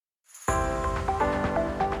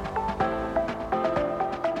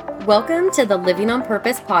Welcome to the Living on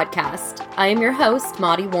Purpose podcast. I am your host,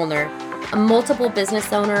 Maudie Woolner, a multiple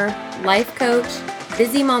business owner, life coach,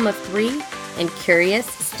 busy mom of 3, and curious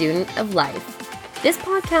student of life. This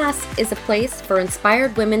podcast is a place for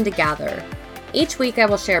inspired women to gather. Each week I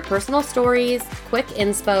will share personal stories, quick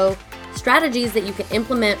inspo, strategies that you can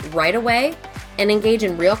implement right away, and engage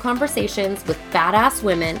in real conversations with badass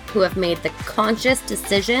women who have made the conscious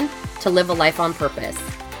decision to live a life on purpose.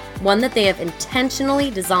 One that they have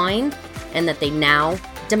intentionally designed and that they now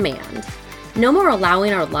demand. No more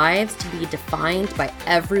allowing our lives to be defined by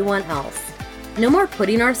everyone else. No more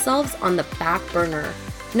putting ourselves on the back burner.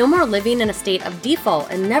 No more living in a state of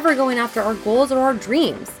default and never going after our goals or our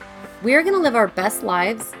dreams. We are going to live our best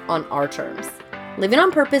lives on our terms. Living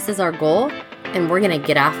on purpose is our goal, and we're going to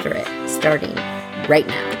get after it starting right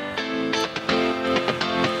now.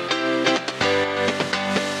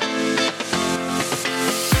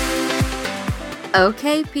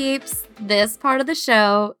 Okay, peeps, this part of the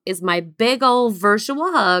show is my big old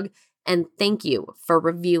virtual hug, and thank you for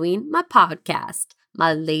reviewing my podcast,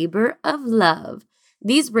 my labor of love.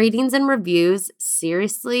 These ratings and reviews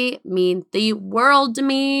seriously mean the world to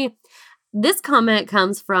me. This comment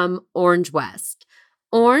comes from Orange West.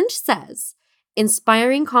 Orange says,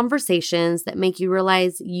 inspiring conversations that make you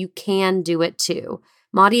realize you can do it too.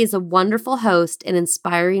 Maudie is a wonderful host and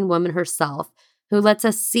inspiring woman herself, who lets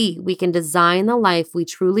us see we can design the life we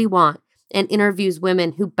truly want and interviews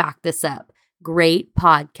women who back this up. Great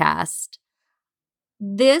podcast.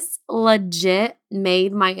 This legit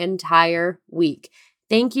made my entire week.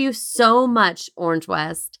 Thank you so much, Orange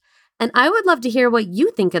West. And I would love to hear what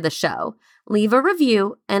you think of the show. Leave a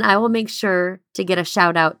review and I will make sure to get a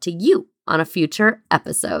shout out to you on a future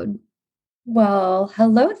episode. Well,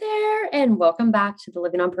 hello there and welcome back to the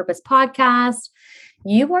Living on Purpose podcast.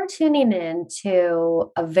 You are tuning in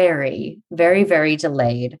to a very, very, very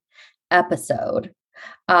delayed episode,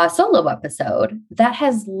 solo episode that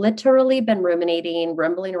has literally been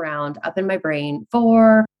rumbling around up in my brain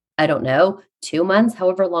for, 2 months,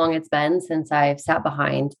 however long it's been since I've sat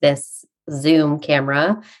behind this Zoom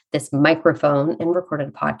camera, this microphone, and recorded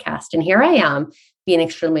a podcast. And here I am being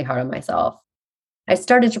extremely hard on myself. I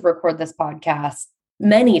started to record this podcast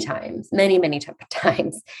many times. And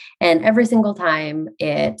every single time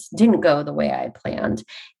it didn't go the way I had planned.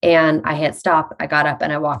 And I hit stop, I got up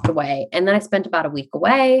and I walked away. And then I spent about a week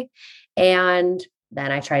away. And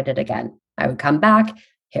then I tried it again. I would come back,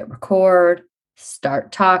 hit record,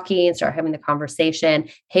 start talking, start having the conversation,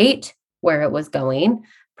 hate where it was going,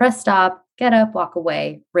 press stop, get up, walk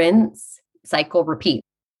away, rinse, cycle, repeat.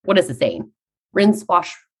 What is the saying? Rinse,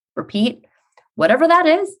 wash, repeat. Whatever that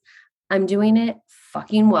is, I'm doing it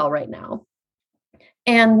fucking well right now.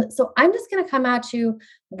 And so I'm just going to come at you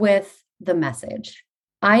with the message.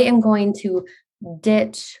 I am going to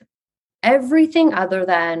ditch everything other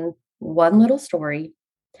than one little story,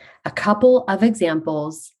 a couple of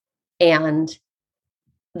examples, and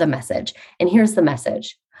the message. And here's the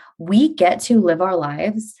message. We get to live our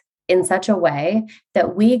lives in such a way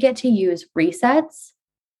that we get to use resets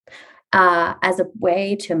as a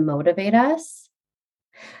way to motivate us.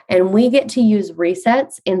 And we get to use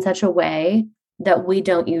resets in such a way that we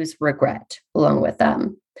don't use regret along with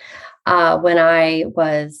them. When I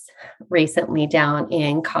was recently down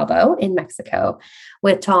in Cabo in Mexico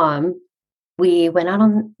with Tom, we went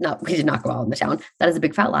out we did not go out on the town. That is a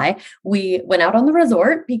big fat lie. We went out on the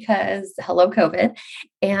resort because hello, COVID,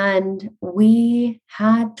 and we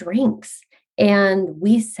had drinks and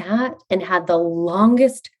we sat and had the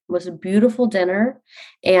longest, most beautiful dinner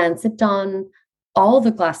and sipped on all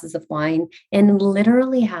the glasses of wine and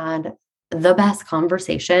literally had the best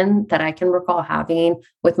conversation that I can recall having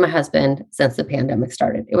with my husband since the pandemic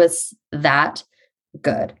started. It was that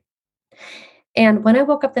good. And when I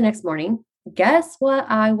woke up the next morning, guess what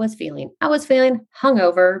I was feeling? I was feeling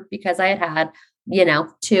hungover because I had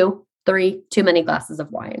 2, 3, too many glasses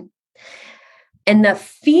of wine. And the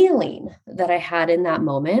feeling that I had in that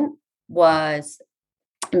moment was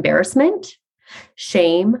embarrassment,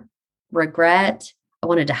 shame, regret. I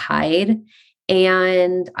wanted to hide.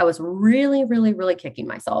 And I was really, really, really kicking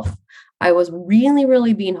myself. I was really,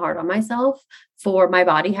 really being hard on myself for my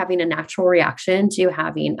body having a natural reaction to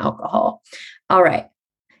having alcohol. All right.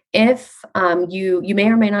 If you may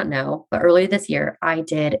or may not know, but earlier this year, I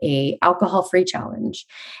did a alcohol-free challenge.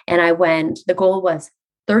 And the goal was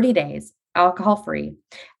 30 days alcohol-free.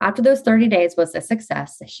 After those 30 days was a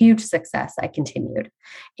success, a huge success. I continued.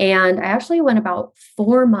 And I actually went about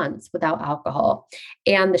 4 months without alcohol.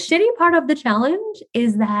 And the shitty part of the challenge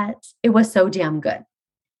is that it was so damn good.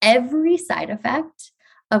 Every side effect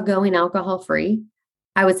of going alcohol-free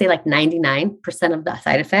I would say like 99% of the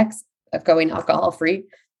side effects of going alcohol free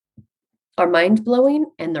are mind blowing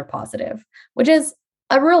and they're positive, which is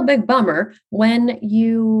a real big bummer when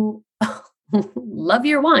you love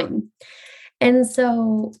your wine. And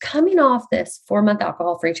so, coming off this 4-month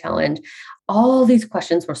alcohol free challenge, all these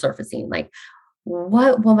questions were surfacing like,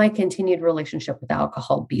 what will my continued relationship with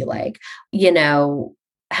alcohol be like? You know,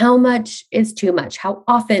 how much is too much? How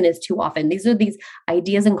often is too often? These are these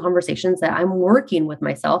ideas and conversations that I'm working with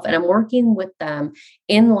myself and I'm working with them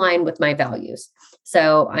in line with my values.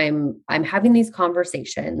 So I'm having these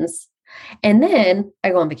conversations and then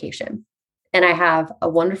I go on vacation and I have a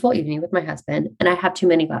wonderful evening with my husband and I have too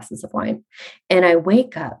many glasses of wine and I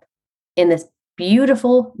wake up in this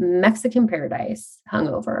beautiful Mexican paradise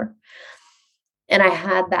hungover. And I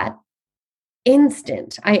had that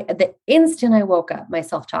the instant I woke up, my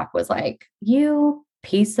self-talk was like, you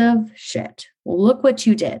piece of shit. Look what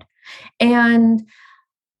you did. And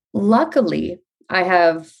luckily, I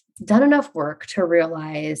have done enough work to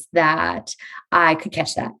realize that I could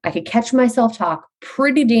catch that. I could catch my self-talk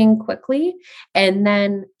pretty dang quickly and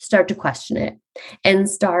then start to question it and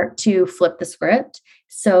start to flip the script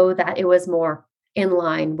so that it was more in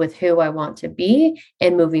line with who I want to be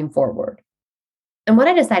and moving forward. And what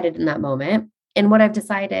I decided in that moment, and what I've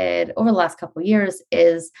decided over the last couple of years,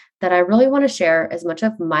 is that I really want to share as much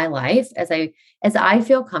of my life as I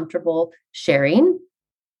feel comfortable sharing,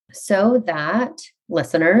 so that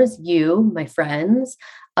listeners, you, my friends,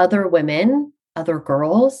 other women, other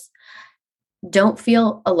girls, don't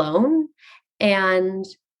feel alone. And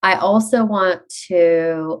I also want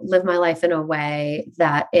to live my life in a way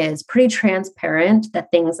that is pretty transparent,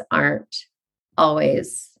 that things aren't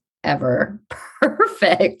always ever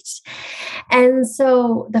perfect. And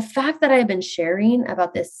so the fact that I've been sharing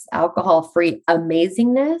about this alcohol-free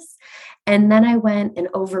amazingness, and then I went and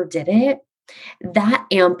overdid it, that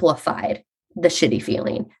amplified the shitty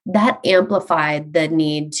feeling. That amplified the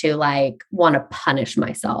need to like want to punish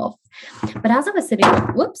myself. But as I was sitting,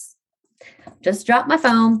 whoops, just dropped my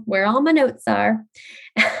phone where all my notes are.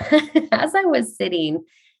 As I was sitting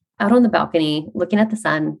out on the balcony looking at the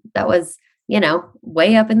sun, that was,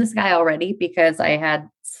 way up in the sky already because I had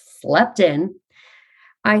slept in.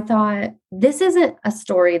 I thought, this isn't a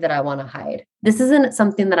story that I want to hide. This isn't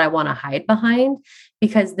something that I want to hide behind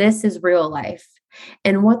because this is real life.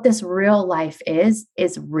 And what this real life is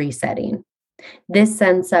resetting. This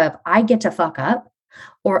sense of I get to fuck up,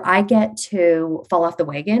 or I get to fall off the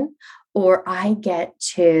wagon, or I get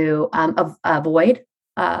to avoid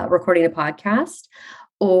recording a podcast,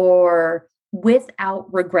 or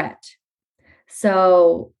without regret.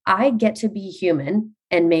 So I get to be human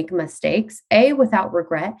and make mistakes, A, without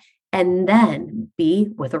regret, and then B,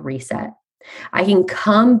 with a reset. I can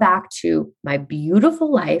come back to my beautiful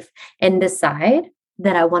life and decide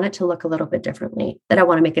that I want it to look a little bit differently, that I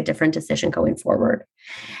want to make a different decision going forward.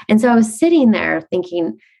 And so I was sitting there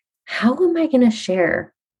thinking, how am I going to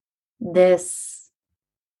share this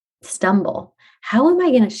stumble? How am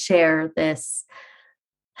I going to share this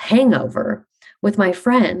hangover with my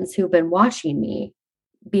friends who've been watching me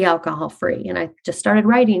be alcohol free? And I just started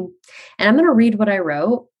writing, and I'm going to read what I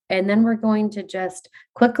wrote. And then we're going to just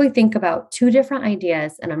quickly think about 2 different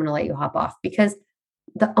ideas, and I'm going to let you hop off because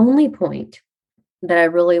the only point that I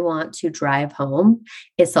really want to drive home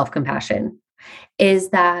is self-compassion, is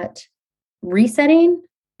that resetting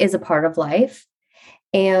is a part of life.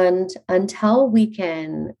 And until we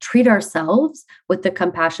can treat ourselves with the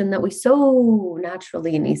compassion that we so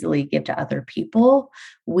naturally and easily give to other people,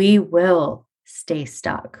 we will stay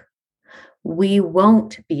stuck. We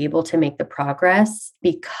won't be able to make the progress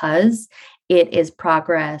because it is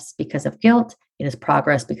progress because of guilt, it is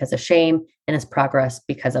progress because of shame, and it's progress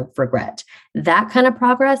because of regret. That kind of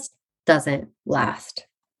progress doesn't last.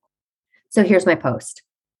 So here's my post.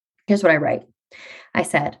 Here's what I write. I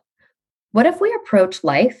said, what if we approach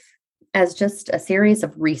life as just a series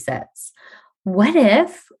of resets? What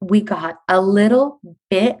if we got a little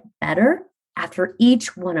bit better after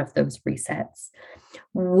each one of those resets?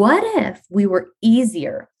 What if we were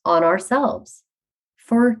easier on ourselves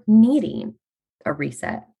for needing a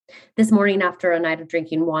reset? This morning, after a night of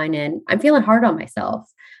drinking wine, and I'm feeling hard on myself,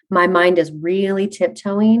 my mind is really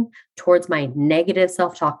tiptoeing towards my negative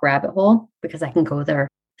self-talk rabbit hole because I can go there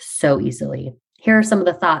so easily. Here are some of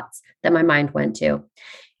the thoughts that my mind went to.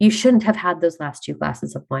 You shouldn't have had those last 2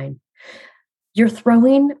 glasses of wine. You're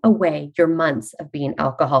throwing away your months of being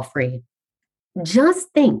alcohol-free. Just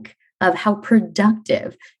think of how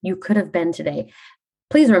productive you could have been today.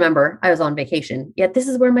 Please remember, I was on vacation, yet this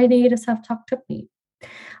is where my negative self-talk took me.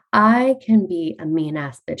 I can be a mean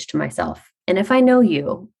ass bitch to myself. And if I know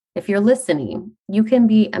you, If you're listening, you can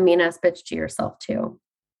be a mean ass bitch to yourself too.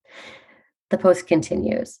 The post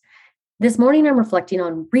continues. This morning, I'm reflecting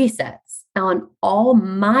on resets, on all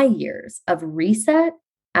my years of reset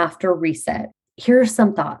after reset. Here are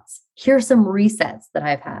some thoughts. Here are some resets that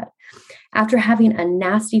I've had. After having a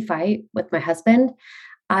nasty fight with my husband,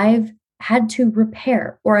 I've had to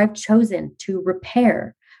repair, or I've chosen to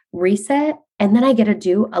repair, reset, and then I get to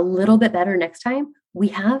do a little bit better next time we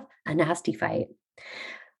have a nasty fight.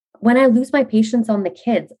 When I lose my patience on the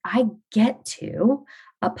kids, I get to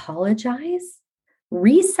apologize,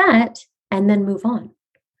 reset, and then move on.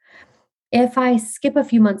 If I skip a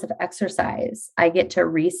few months of exercise, I get to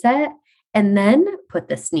reset and then put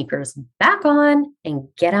the sneakers back on and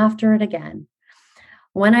get after it again.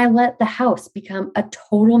 When I let the house become a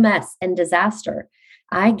total mess and disaster,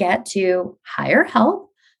 I get to hire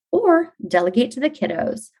help or delegate to the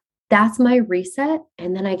kiddos. That's my reset,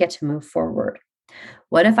 and then I get to move forward.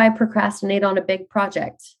 What if I procrastinate on a big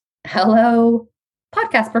project? Hello,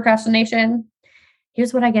 podcast procrastination.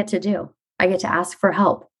 Here's what I get to do. I get to ask for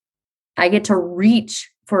help. I get to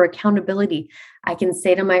reach for accountability. I can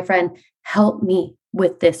say to my friend, help me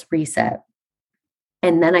with this reset.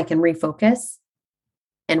 And then I can refocus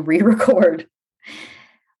and re-record.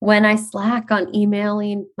 When I slack on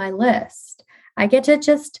emailing my list, I get to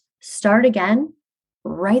just start again,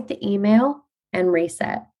 write the email, and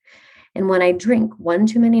reset. And when I drink one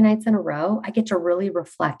too many nights in a row, I get to really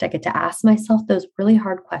reflect. I get to ask myself those really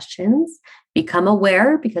hard questions, become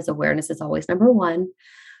aware, because awareness is always number one,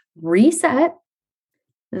 reset,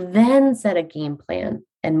 then set a game plan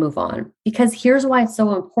and move on. Because here's why it's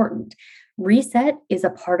so important. Reset is a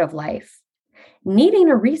part of life. Needing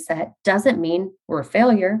a reset doesn't mean we're a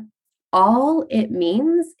failure. All it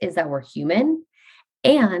means is that we're human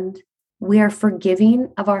and we are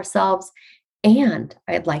forgiving of ourselves. And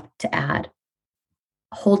I'd like to add,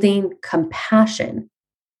 holding compassion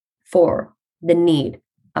for the need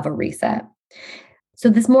of a reset. So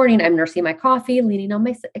this morning, I'm nursing my coffee, leaning on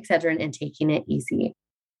my Excedrin, and taking it easy.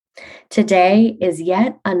 Today is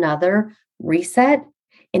yet another reset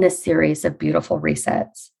in a series of beautiful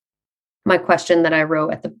resets. My question that I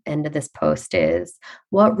wrote at the end of this post is,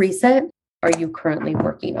 what reset are you currently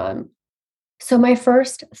working on? So my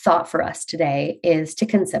first thought for us today is to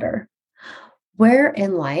consider, where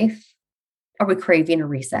in life are we craving a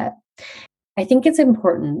reset? I think it's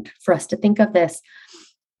important for us to think of this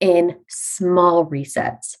in small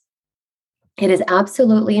resets. It is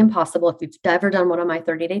absolutely impossible, if you've ever done one of my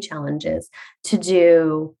 30-day challenges,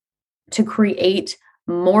 to create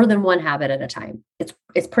more than one habit at a time.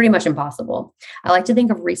 It's pretty much impossible. I like to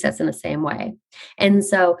think of resets in the same way. And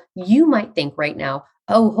so you might think right now,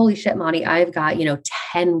 oh, holy shit, Monty, I've got,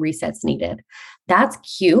 10 resets needed. That's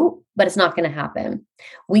cute, but it's not going to happen.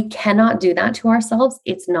 We cannot do that to ourselves.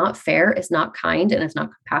 It's not fair. It's not kind, and it's not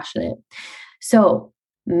compassionate. So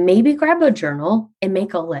maybe grab a journal and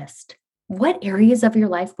make a list. What areas of your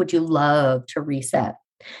life would you love to reset?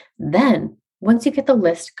 Then once you get the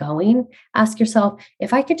list going, ask yourself,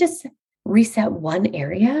 if I could just reset one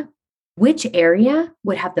area, which area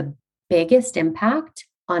would have the biggest impact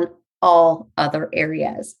on all other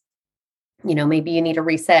areas? Maybe you need a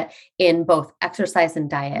reset in both exercise and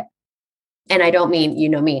diet. And I don't mean,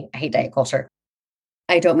 me, I hate diet culture.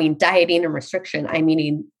 I don't mean dieting and restriction. I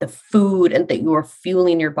mean the food and that you are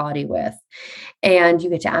fueling your body with. And you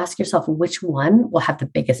get to ask yourself which one will have the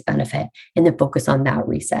biggest benefit, and then focus on that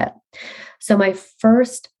reset. So my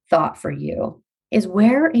first thought for you is,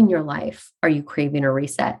 where in your life are you craving a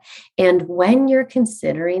reset? And when you're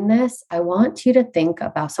considering this, I want you to think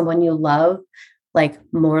about someone you love like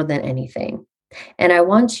more than anything. And I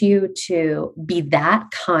want you to be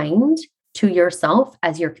that kind to yourself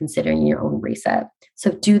as you're considering your own reset.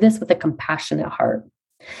 So do this with a compassionate heart.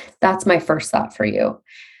 That's my first thought for you.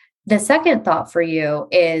 The second thought for you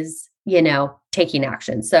is, taking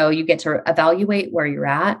action. So you get to evaluate where you're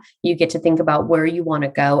at. You get to think about where you want to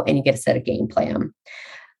go, and you get to set a game plan.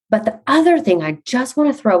 But the other thing I just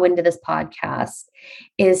want to throw into this podcast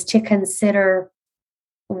is to consider,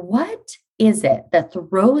 what is it that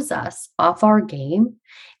throws us off our game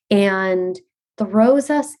and throws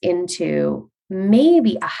us into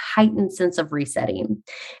maybe a heightened sense of resetting?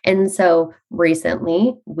 And so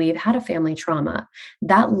recently we've had a family trauma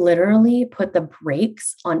that literally put the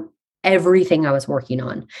brakes on everything I was working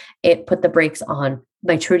on. It put the brakes on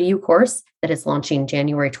my True to You course that is launching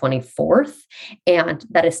January 24th, and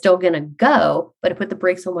that is still going to go, but it put the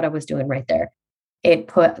brakes on what I was doing right there. It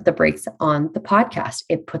put the brakes on the podcast.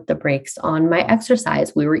 It put the brakes on my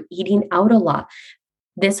exercise. We were eating out a lot.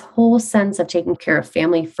 This whole sense of taking care of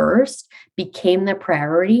family first became the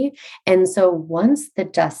priority. And so once the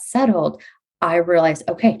dust settled, I realized,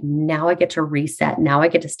 okay, now I get to reset. Now I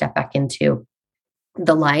get to step back into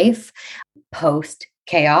the life post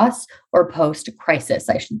chaos or post crisis,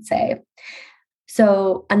 I should say.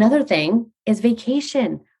 So another thing is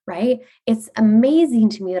vacation, right? It's amazing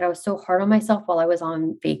to me that I was so hard on myself while I was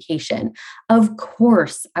on vacation. Of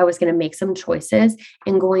course, I was going to make some choices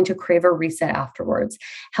and going to crave a reset afterwards.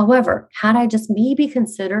 However, had I just maybe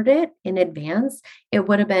considered it in advance, it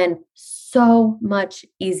would have been so much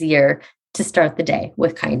easier to start the day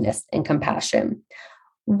with kindness and compassion.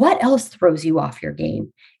 What else throws you off your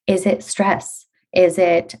game? Is it stress? Is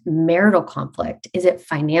it marital conflict? Is it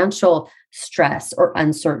financial stress or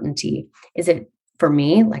uncertainty? Is it, for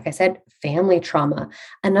me, like I said, family trauma?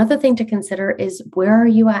 Another thing to consider is, where are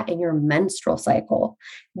you at in your menstrual cycle?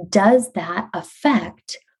 Does that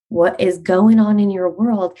affect what is going on in your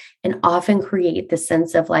world and often create the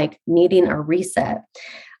sense of like needing a reset?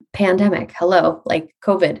 Pandemic, hello, like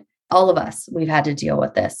COVID, all of us, we've had to deal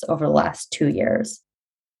with this over the last 2 years.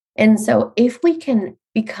 And so if we can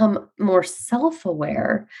become more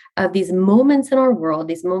self-aware of these moments in our world,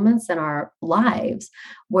 these moments in our lives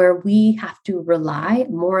where we have to rely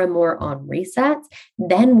more and more on resets,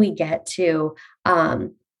 then we get to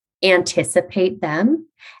anticipate them,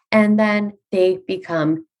 and then they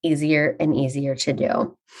become easier and easier to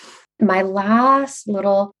do. My last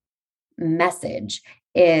little message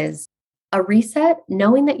is a reset,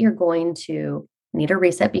 knowing that you're going to need a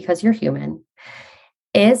reset because you're human,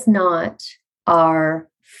 is not our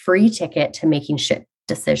free ticket to making shit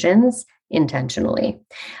decisions intentionally.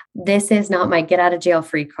 This is not my get out of jail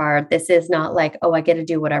free card. This is not like, oh, I get to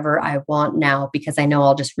do whatever I want now because I know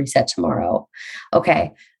I'll just reset tomorrow.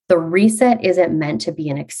 Okay. The reset isn't meant to be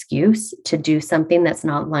an excuse to do something that's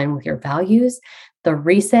not in line with your values. The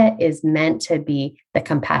reset is meant to be the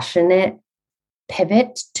compassionate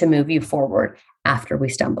pivot to move you forward after we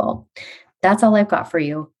stumble. That's all I've got for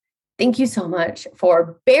you. Thank you so much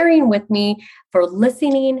for bearing with me, for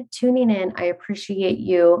listening, tuning in. I appreciate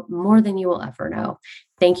you more than you will ever know.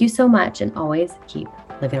 Thank you so much, and always keep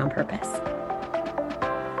living on purpose.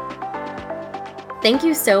 Thank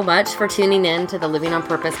you so much for tuning in to the Living on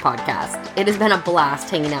Purpose podcast. It has been a blast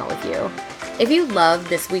hanging out with you. If you loved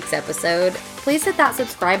this week's episode, please hit that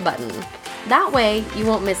subscribe button. That way, you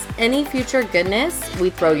won't miss any future goodness we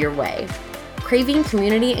throw your way. Craving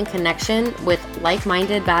community and connection with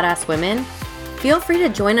like-minded badass women? Feel free to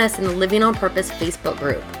join us in the Living on Purpose Facebook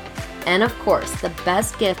group. And of course, the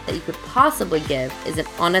best gift that you could possibly give is an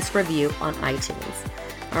honest review on iTunes.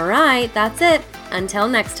 All right, that's it. Until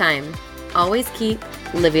next time, always keep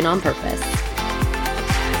living on purpose.